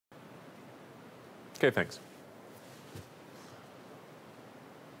Okay, thanks.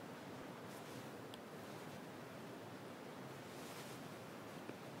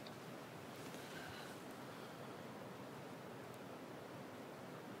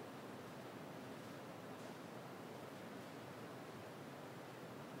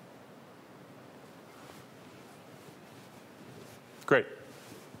 Great.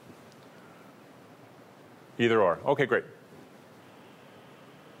 Either or. Okay, great.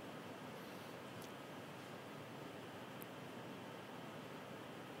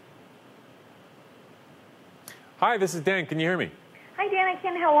 Hi, this is Dan. Can you hear me? Hi, Dan. I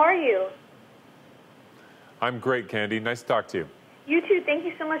can. How are you? I'm great, Candy. Nice to talk to you. You too. Thank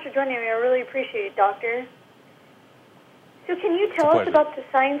you so much for joining me. I really appreciate it, Doctor. So can you tell us about the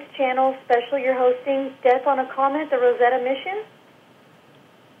Science Channel special you're hosting, Death on a Comet, the Rosetta Mission?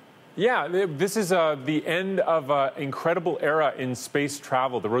 Yeah, this is the end of an incredible era in space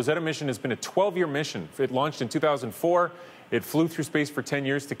travel. The Rosetta Mission has been a 12-year mission. It launched in 2004. It flew through space for 10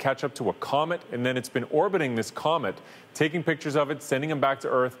 years to catch up to a comet, and then it's been orbiting this comet, taking pictures of it, sending them back to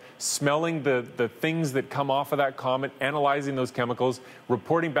Earth, smelling the things that come off of that comet, analyzing those chemicals,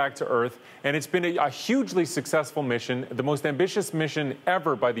 reporting back to Earth. And it's been a hugely successful mission, the most ambitious mission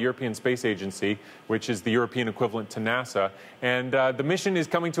ever by the European Space Agency, which is the European equivalent to NASA. And the mission is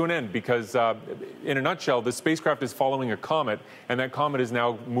coming to an end because, in a nutshell, the spacecraft is following a comet, and that comet is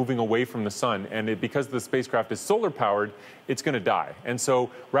now moving away from the sun. And because the spacecraft is solar-powered, it's going to die. And so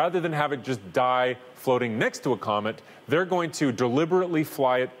rather than have it just die floating next to a comet, they're going to deliberately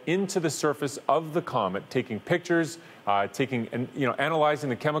fly it into the surface of the comet, taking pictures, analyzing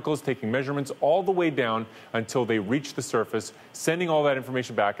the chemicals, taking measurements all the way down until they reach the surface, sending all that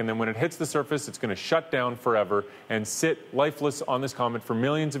information back. And then when it hits the surface, it's going to shut down forever and sit lifeless on this comet for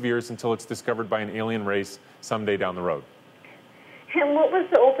millions of years until it's discovered by an alien race someday down the road. And what was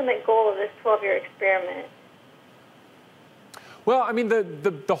the ultimate goal of this 12-year experiment? Well, I mean,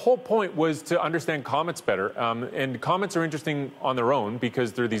 the whole point was to understand comets better. And comets are interesting on their own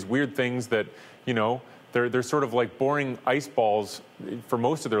because they're these weird things that, they're sort of like boring ice balls for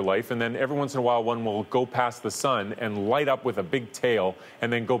most of their life, and then every once in a while one will go past the sun and light up with a big tail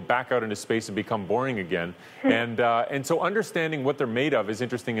and then go back out into space and become boring again. And so understanding what they're made of is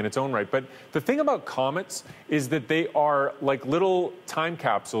interesting in its own right. But the thing about comets is that they are like little time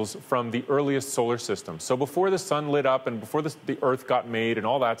capsules from the earliest solar system. So before the sun lit up and before the Earth got made and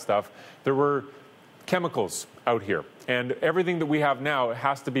all that stuff, there were chemicals out here. And everything that we have now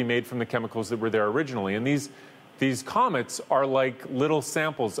has to be made from the chemicals that were there originally. And these comets are like little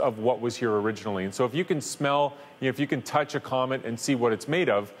samples of what was here originally. And so if you can smell, if you can touch a comet and see what it's made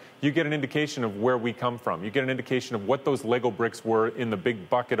of, you get an indication of where we come from. You get an indication of what those Lego bricks were in the big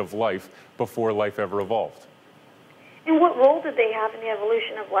bucket of life before life ever evolved. And what role did they have in the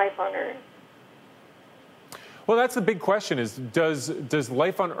evolution of life on Earth? Well, that's the big question is, does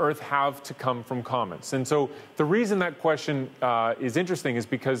life on Earth have to come from comets? And so the reason that question is interesting is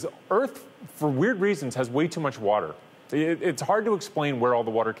because Earth, for weird reasons, has way too much water. It's hard to explain where all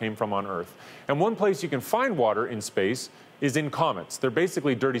the water came from on Earth. And one place you can find water in space is in comets. They're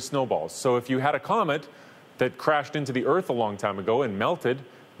basically dirty snowballs. So if you had a comet that crashed into the Earth a long time ago and melted,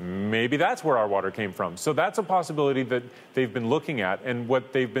 maybe that's where our water came from. So that's a possibility that they've been looking at, and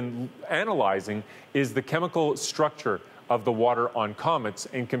what they've been analyzing is the chemical structure of the water on comets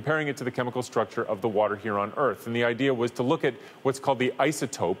and comparing it to the chemical structure of the water here on Earth. And the idea was to look at what's called the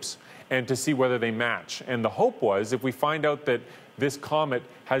isotopes and to see whether they match. And the hope was, if we find out that this comet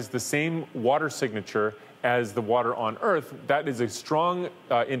has the same water signature as the water on Earth, that is a strong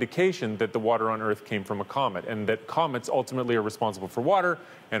indication that the water on Earth came from a comet, and that comets ultimately are responsible for water,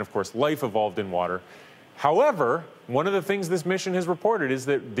 and of course life evolved in water. However, one of the things this mission has reported is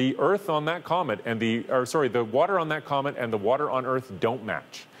that the Earth on that comet and the water on that comet and the water on Earth don't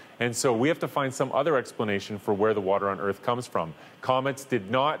match. And so we have to find some other explanation for where the water on Earth comes from. Comets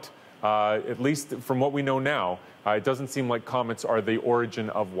did not, at least from what we know now, it doesn't seem like comets are the origin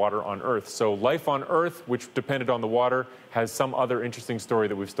of water on Earth. So life on Earth, which depended on the water, has some other interesting story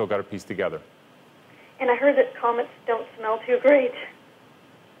that we've still got to piece together. And I heard that comets don't smell too great.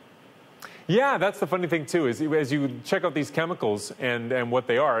 Yeah, that's the funny thing too, is as you check out these chemicals and what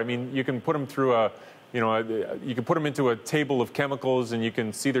they are, I mean, you can put them through you can put them into a table of chemicals and you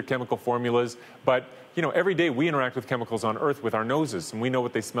can see their chemical formulas, but you know, every day we interact with chemicals on Earth with our noses, and we know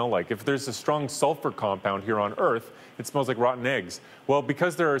what they smell like. If there's a strong sulfur compound here on Earth, it smells like rotten eggs. Well,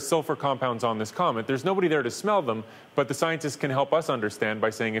 because there are sulfur compounds on this comet, there's nobody there to smell them, but the scientists can help us understand by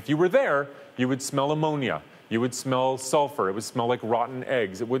saying if you were there, you would smell ammonia. You would smell sulfur. It would smell like rotten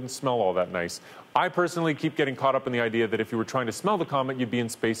eggs. It wouldn't smell all that nice. I personally keep getting caught up in the idea that if you were trying to smell the comet, you'd be in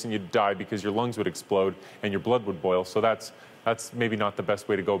space and you'd die because your lungs would explode and your blood would boil. So that's maybe not the best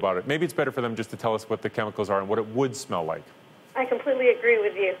way to go about it. Maybe it's better for them just to tell us what the chemicals are and what it would smell like. I completely agree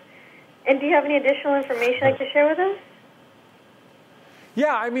with you. And do you have any additional information I can share with us?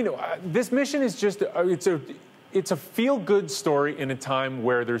 Yeah, I mean, this mission is just, it's a feel-good story in a time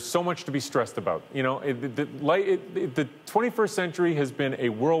where there's so much to be stressed about. You know, the 21st century has been a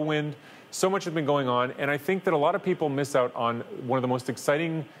whirlwind. So much has been going on, and I think that a lot of people miss out on one of the most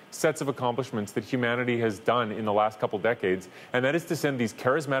exciting sets of accomplishments that humanity has done in the last couple decades, and that is to send these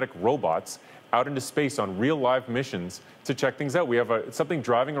charismatic robots out into space on real live missions to check things out. We have something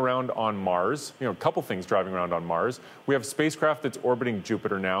driving around on Mars, you know, a couple things driving around on Mars. We have a spacecraft that's orbiting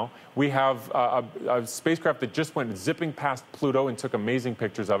Jupiter now. We have a spacecraft that just went zipping past Pluto and took amazing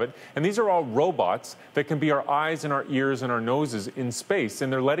pictures of it. And these are all robots that can be our eyes and our ears and our noses in space.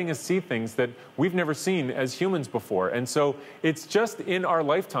 And they're letting us see things that we've never seen as humans before. And so it's just in our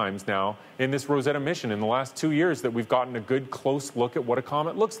lifetimes now, in this Rosetta mission, in the last 2 years, that we've gotten a good close look at what a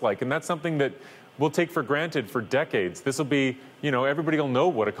comet looks like. And that's something that we'll take for granted for decades. This will be, you know, everybody will know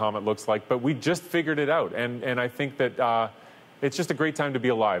what a comet looks like, but we just figured it out. And I think that it's just a great time to be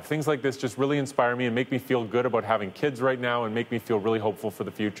alive. Things like this just really inspire me and make me feel good about having kids right now and make me feel really hopeful for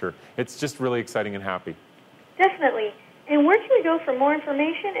the future. It's just really exciting and happy. Definitely. And where can we go for more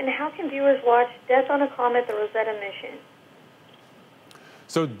information, and how can viewers watch Death on a Comet, the Rosetta Mission?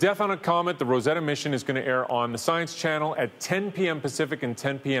 So Death on a Comet, the Rosetta Mission, is going to air on the Science Channel at 10 p.m. Pacific and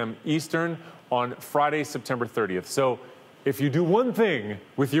 10 p.m. Eastern on Friday, September 30th. So if you do one thing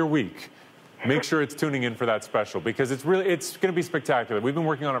with your week, make sure it's tuning in for that special, because it's going to be spectacular. We've been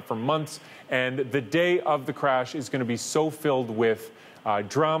working on it for months, and the day of the crash is going to be so filled with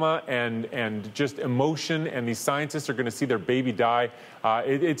drama and just emotion, and these scientists are going to see their baby die.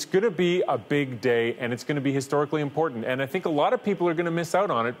 It's going to be a big day, and it's going to be historically important. And I think a lot of people are going to miss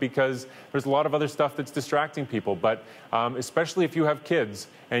out on it because there's a lot of other stuff that's distracting people. But especially if you have kids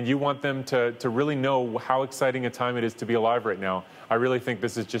and you want them to really know how exciting a time it is to be alive right now, I really think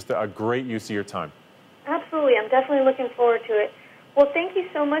this is just a great use of your time. Absolutely. I'm definitely looking forward to it. Well, thank you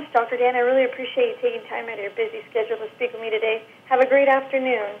so much, Dr. Dan. I really appreciate you taking time out of your busy schedule to speak with me today. Have a great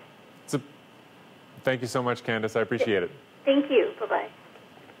afternoon. Thank you so much, Candace. I appreciate it. Thank you. Bye-bye.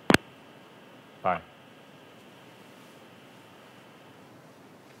 Bye.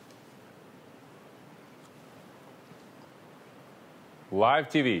 Live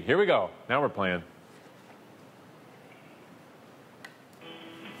TV. Here we go. Now we're playing.